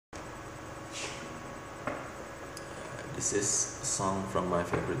This is a song from my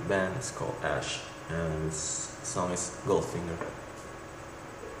favorite band. It's called Ash, and this song is Goldfinger.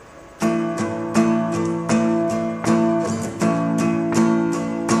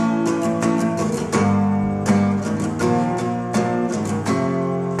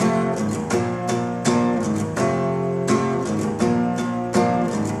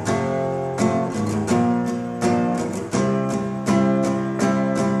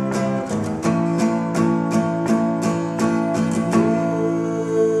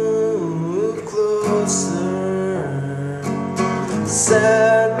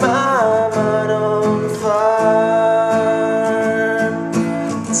 Set my mind on fire,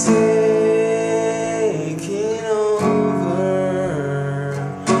 taking over.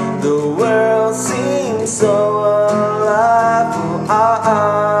 The world seems so alive.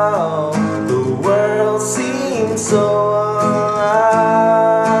 Oh, the world seems so alive.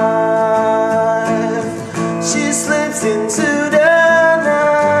 She slips into the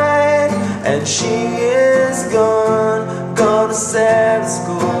night, and she is gone. Gonna set a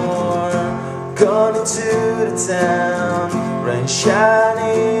score, gone into the town, rain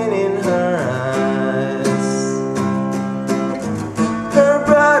shining in her eyes. Her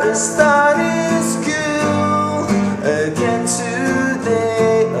brother started school again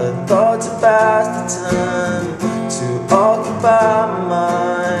today, a thought to pass the time, to occupy my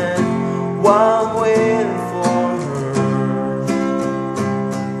mind while I'm waiting for her.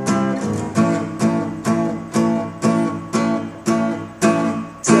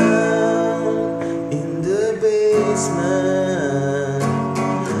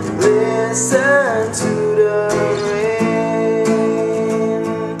 Listen to the rain,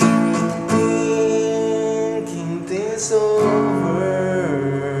 thinking things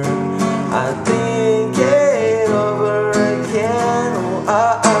over. I think it over again. I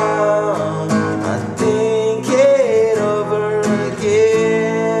think it over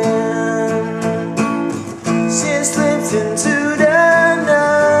again. She slips into the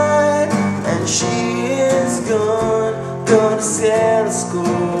night, and she is gone. Gonna set a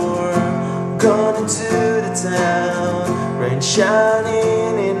score, gone into the town, rain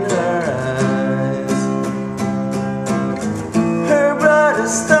shining in her eyes. Her brother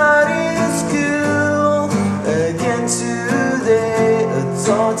started school again today, a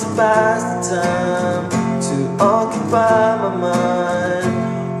thought to pass the time, to occupy my mind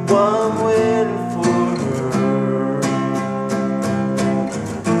while I'm waiting for her.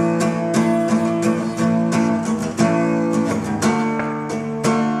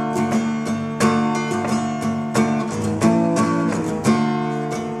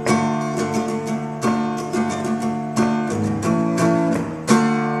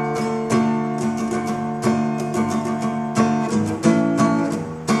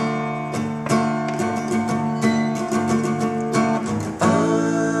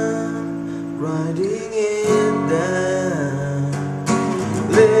 Writing it down,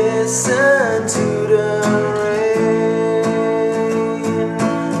 listen to the rain.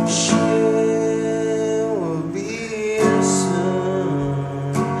 She will be here soon.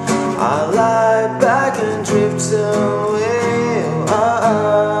 I lie back and drift away.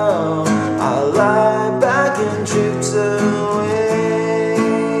 Oh, I lie back and drift away.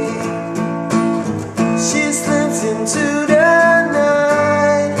 She slips into the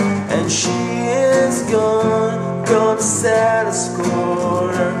night, and she is gone, gonna set a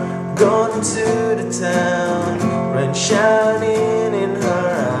score, gone into the town, rain shining in her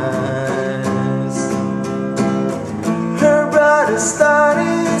eyes. Her brother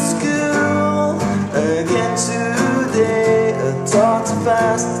started school again today, a thought to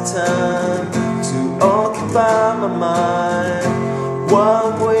pass the time, to occupy my mind while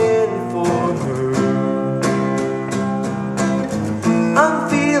I'm waiting for her. I'm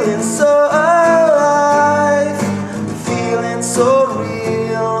feeling so alive, feeling so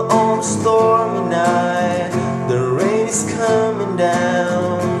real on a stormy night. The rain is coming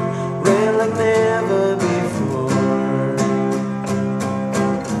down, rain like never before.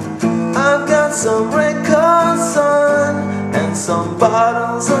 I've got some records on and some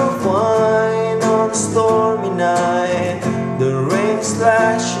bottles of wine on a stormy night. The rain is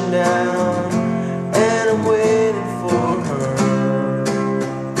splashing down,